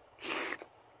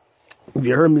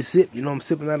you heard me sip, you know I'm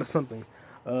sipping out of something.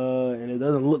 And it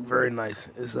doesn't look very nice.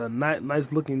 It's a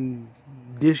nice looking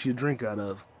dish you drink out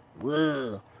of.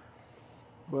 Ugh.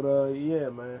 But yeah,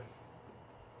 man.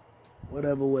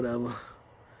 Whatever.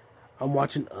 I'm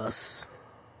watching Us.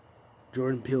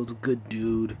 Jordan Peele's a good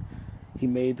dude. He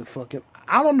made the fucking...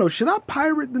 I don't know, should I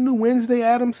pirate the new Wednesday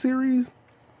Addams series?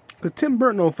 Because Tim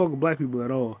Burton don't fuck with black people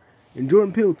at all. And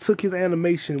Jordan Peele took his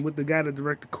animation with the guy that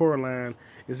directed Coraline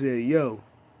and said, yo,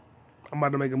 I'm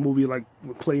about to make a movie like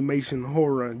with claymation,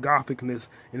 horror, and gothicness,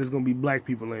 and there's going to be black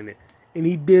people in it. And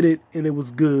he did it, and it was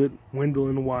good. Wendell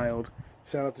and Wild.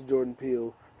 Shout out to Jordan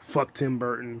Peele. Fuck Tim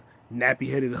Burton.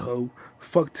 Nappy-headed hoe.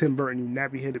 Fuck Tim Burton, you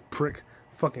nappy-headed prick.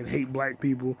 Fucking hate black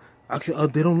people.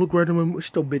 They don't look right to me.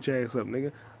 Shut your bitch ass up,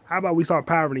 nigga. How about we start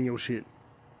pirating your shit,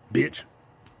 bitch?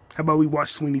 How about we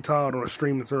watch Sweeney Todd on a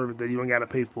streaming service that you don't gotta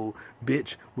pay for,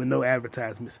 bitch, with no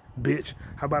advertisements, bitch?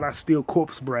 How about I steal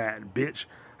Corpse Bride, bitch?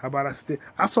 How about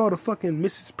I saw the fucking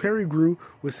Mrs. Peregrine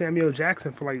with Samuel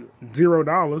Jackson for like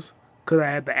 $0 because I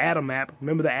had the Atom app.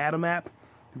 Remember the Atom app?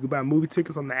 You could buy movie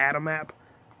tickets on the Atom app.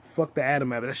 Fuck the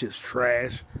Atom app. That shit's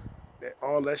trash.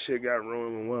 All that shit got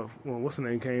ruined when what's the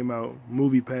name came out?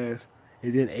 Movie Pass.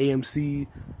 And then AMC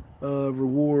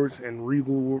rewards and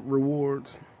Regal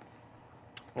rewards.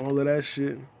 All of that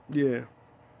shit. Yeah.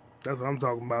 That's what I'm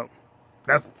talking about.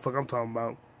 That's what the fuck I'm talking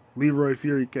about. Leroy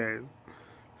Furicast.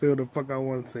 Say what the fuck I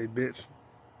want to say, bitch.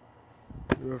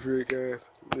 Leroy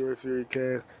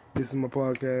Furicast. This is my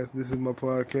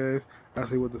podcast. I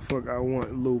say what the fuck I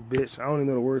want, little bitch. I don't even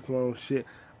know the words to my own shit.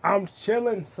 I'm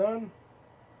chilling, son.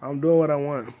 I'm doing what I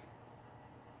want.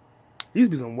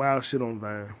 Used to be some wild shit on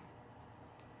Vine.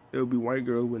 It would be white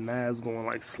girls with knives going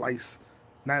like slice.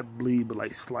 Not bleed, but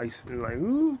like slice. And like,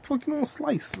 ooh, fuck you on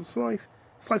slice.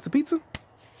 Slice of pizza?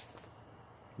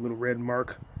 Little red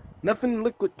mark. Nothing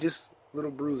liquid, just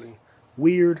little bruising.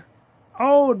 Weird.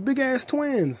 Oh, big ass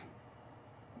twins.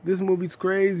 This movie's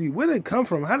crazy. Where did it come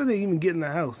from? How did they even get in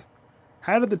the house?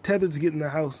 How did the Tethers get in the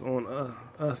house on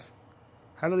us?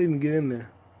 How did they even get in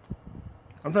there?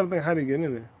 I'm trying to think how they get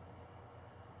in there.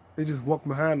 They just walk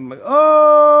behind them like,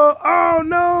 oh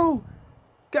no!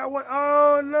 Got one,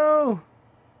 oh no!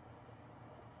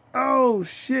 Oh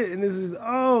shit, and this is,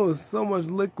 so much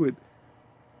liquid.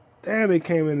 Damn, they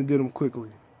came in and did them quickly.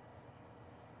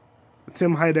 The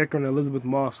Tim Heidecker and Elizabeth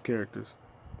Moss characters.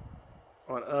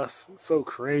 On us. So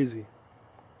crazy.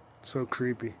 So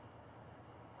creepy.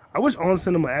 I wish on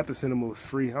cinema after cinema was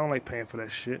free. I don't like paying for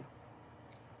that shit.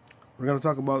 We're gonna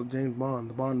talk about James Bond,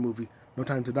 the Bond movie, No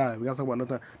Time to Die. We gotta talk about No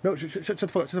Time. No, shut the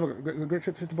fuck up. Shut the fuck up. Greg,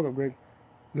 shut the fuck up, Greg.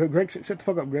 Greg, shut the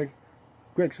fuck up, Greg.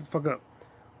 Greg, shut the fuck up.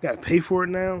 Gotta pay for it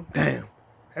now? Damn.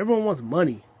 Everyone wants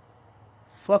money.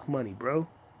 Fuck money, bro.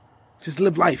 Just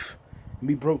live life and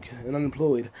be broke and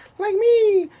unemployed. Like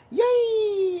me!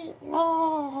 Yay!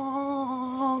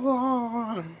 Oh.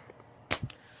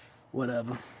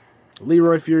 Whatever.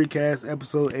 Leroy Furicast,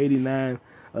 episode 89.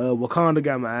 Wakanda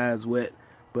got my eyes wet.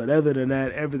 But other than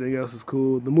that, everything else is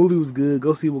cool. The movie was good.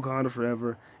 Go see Wakanda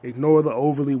Forever. Ignore the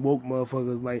overly woke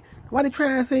motherfuckers like, why they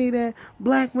trying to say that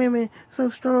black women so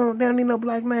strong, they don't need no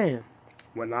black man?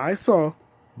 When I saw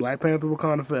Black Panther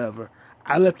Wakanda Forever,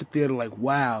 I left the theater like,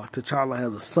 wow, T'Challa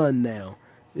has a son now.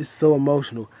 It's so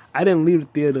emotional. I didn't leave the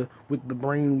theater with the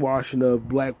brainwashing of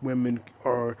black women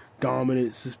are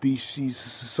dominant species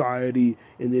society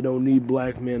and they don't need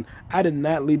black men. I did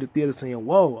not leave the theater saying,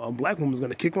 whoa, a black woman's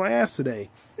going to kick my ass today.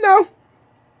 No.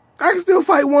 I can still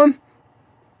fight one.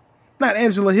 Not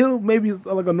Angela Hill. Maybe it's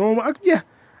like a normal. I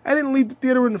didn't leave the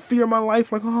theater in the fear of my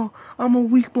life. Like, oh, I'm a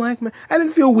weak black man. I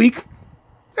didn't feel weak.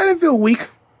 I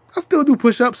still do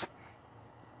push-ups.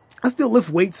 I still lift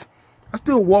weights. I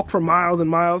still walk for miles and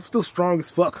miles. Still strong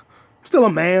as fuck. Still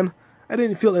a man. I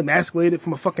didn't feel emasculated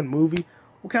from a fucking movie.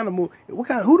 What kind of movie?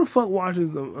 Who the fuck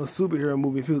watches a superhero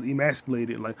movie and feels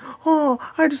emasculated? Like, oh,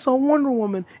 I just saw Wonder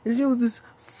Woman and she was this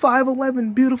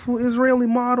 5'11" beautiful Israeli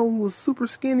model who was super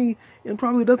skinny and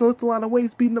probably doesn't lift a lot of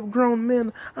weights, beating up grown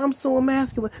men. I'm so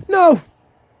emasculated. No!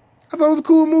 I thought it was a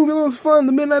cool movie. It was fun.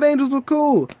 The Midnight Angels were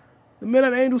cool. The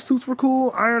Midnight Angels suits were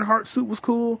cool. Ironheart suit was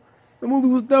cool. The movie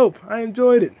was dope. I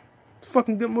enjoyed it. It's a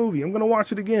fucking good movie. I'm going to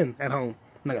watch it again at home.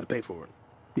 I'm not going to pay for it.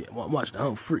 Yeah, I'm watching it at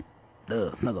home free. Duh,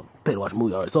 I'm not going to pay to watch a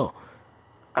movie I already saw.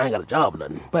 I ain't got a job or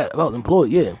nothing. But if I was employed,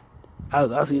 yeah.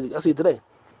 I see it today.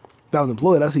 If I was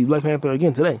employed, I see Black Panther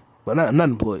again today. But I'm not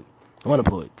employed. I'm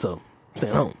unemployed, so I'm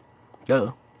staying home.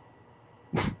 Duh.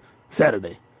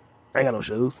 Saturday. I ain't got no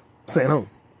shows. I'm staying home.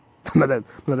 I'm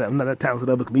not that talented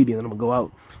of a comedian that I'm going to go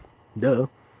out. Duh.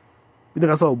 You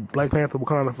think I saw Black Panther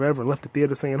Wakanda Forever and left the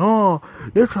theater saying, oh,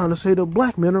 they're trying to say that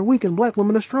black men are weak and black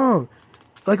women are strong.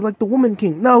 Like the Woman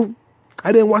King. No,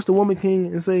 I didn't watch the Woman King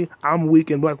and say, I'm weak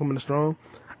and black women are strong.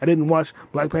 I didn't watch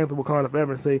Black Panther Wakanda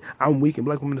Forever and say, I'm weak and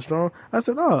black women are strong. I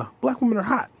said, black women are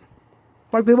hot.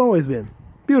 Like they've always been.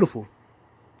 Beautiful.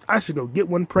 I should go get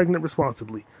one pregnant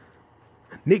responsibly.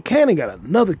 Nick Cannon got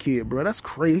another kid, bro. That's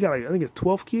crazy. He got I think it's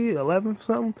 12th kid, 11th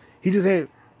something. He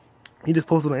just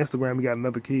posted on Instagram he got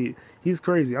another kid. He's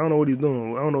crazy. I don't know what he's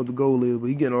doing. I don't know what the goal is, but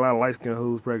he's getting a lot of light-skinned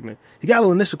hoes pregnant. He got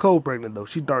Lanisha Cole pregnant, though.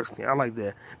 She's dark-skinned. I like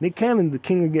that. Nick Cannon's the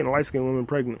king of getting light-skinned women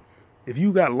pregnant. If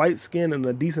you got light skin and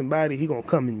a decent body, he gonna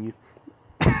come in you.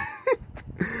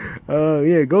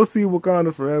 Go see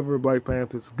Wakanda Forever, Black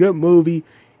Panthers. Good movie.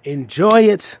 Enjoy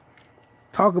it.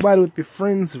 Talk about it with your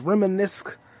friends. Reminisce.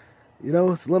 You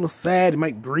know, it's a little sad. You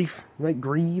might grieve.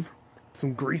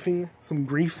 Some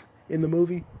grief in the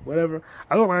movie, whatever.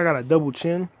 I look like I got a double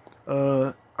chin.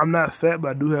 I'm not fat, but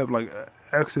I do have like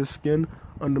excess skin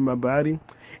under my body.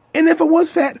 And if I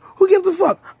was fat, who gives a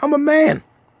fuck? I'm a man.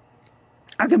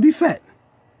 I can be fat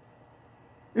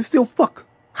and still fuck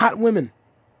hot women.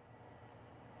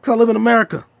 Cause I live in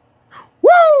America.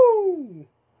 Woo!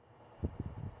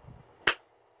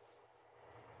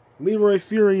 Leroy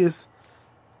Furious.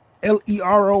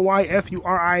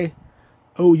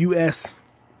 LeroyFurious.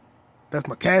 That's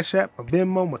my Cash App, my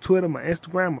Venmo, my Twitter, my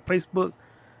Instagram, my Facebook,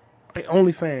 my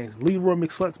OnlyFans. Leroy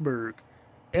McSlutsberg.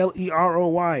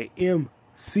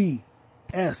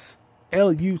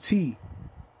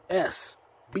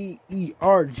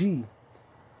 LeroyMcSlutsberg.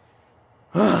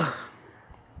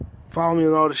 Follow me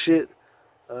on all the shit.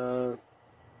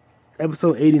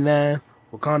 Episode 89.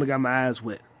 Wakanda got my eyes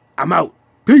wet. I'm out.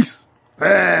 Peace.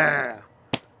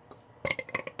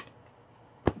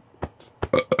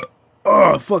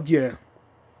 Oh, fuck yeah.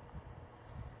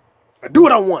 I do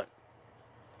what I want.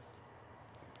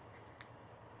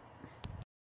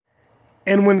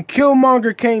 And when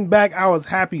Killmonger came back, I was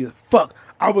happy as fuck.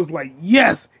 I was like,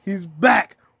 yes, he's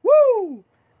back. Woo!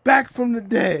 Back from the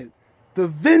dead. The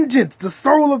vengeance, the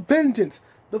soul of vengeance,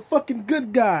 the fucking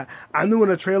good guy. I knew in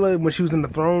the trailer when she was in the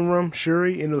throne room,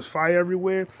 Shuri, and there was fire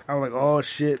everywhere. I was like, oh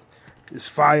shit, there's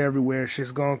fire everywhere.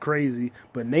 Shit's going crazy.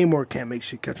 But Namor can't make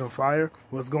shit catch on fire.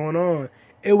 What's going on?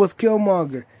 It was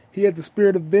Killmonger. He had the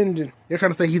spirit of vengeance. They're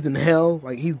trying to say he's in hell,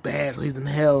 like he's bad, so he's in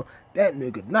hell. That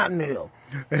nigga, not in hell.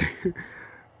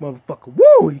 Motherfucker,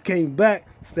 woo! He came back,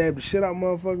 stabbed the shit out,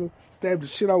 motherfucker. Stabbed the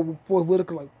shit out with Forrest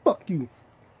Whitaker, like, fuck you.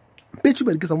 Bitch, you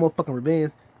better get some motherfucking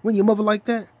revenge. When your mother like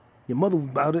that, your mother was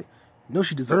about it. You know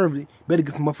she deserved it. Better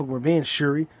get some motherfucking revenge,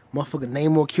 Shuri. Motherfucking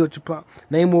Namor killed your pop.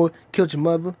 Namor killed your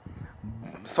mother.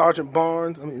 Sergeant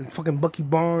Barnes, fucking Bucky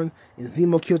Barnes, and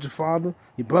Zemo killed your father.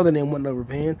 Your brother didn't want no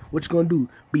revenge. What you gonna do?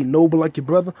 Be noble like your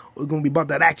brother, or you gonna be about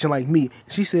that action like me?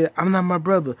 She said, I'm not my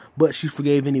brother, but she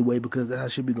forgave anyway because that's how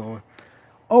she be going.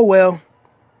 Oh well,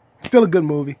 still a good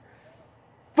movie.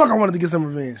 Fuck, I wanted to get some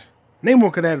revenge.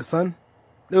 Namor could have had a son.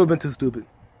 It would have been too stupid.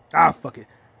 Fuck it.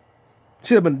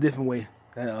 Should have been a different way.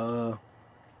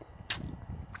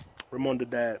 Ramonda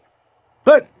died.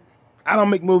 But I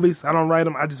don't make movies. I don't write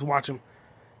them. I just watch them.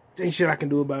 There ain't shit I can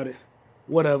do about it.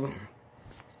 Whatever.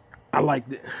 I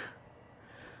liked it.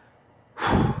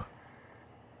 I've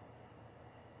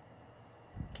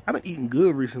been eating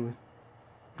good recently.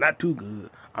 Not too good.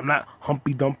 I'm not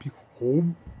humpy dumpy.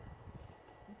 I'm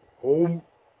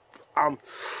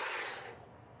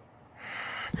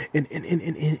in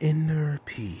inner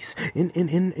peace.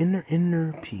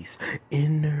 Inner peace.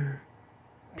 Inner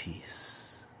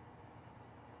peace.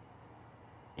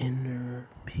 Inner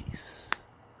peace.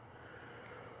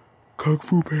 Kung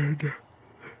Fu Panda.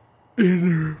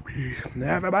 Inner peace.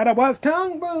 Everybody was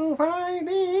Kung Fu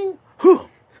fighting.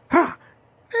 Ha!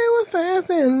 It was fast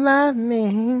and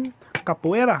lightning.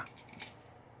 Capoeira.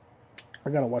 I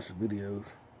gotta watch the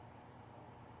videos.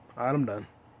 Alright, I'm done.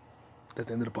 That's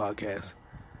the end of the podcast.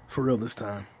 For real this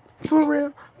time. For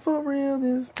real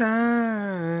this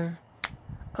time.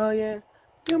 Oh yeah.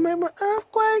 You remember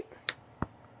earthquake?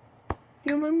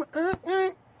 You remember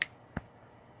earthquake?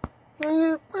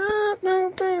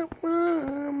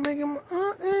 Making my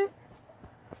earthquake.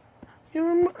 You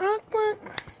remember earthquake?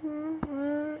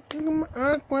 You remember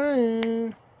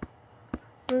earthquake?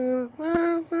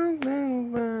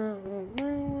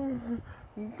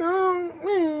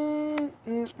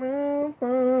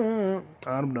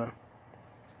 I'm done.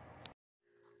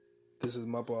 This is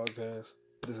my podcast.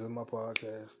 This is my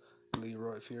podcast.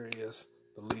 Leroy Furious.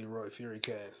 The Leroy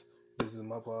Furicast. This is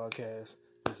my podcast.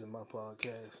 This is my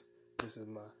podcast. This is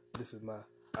my.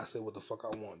 I say what the fuck I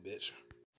want, bitch.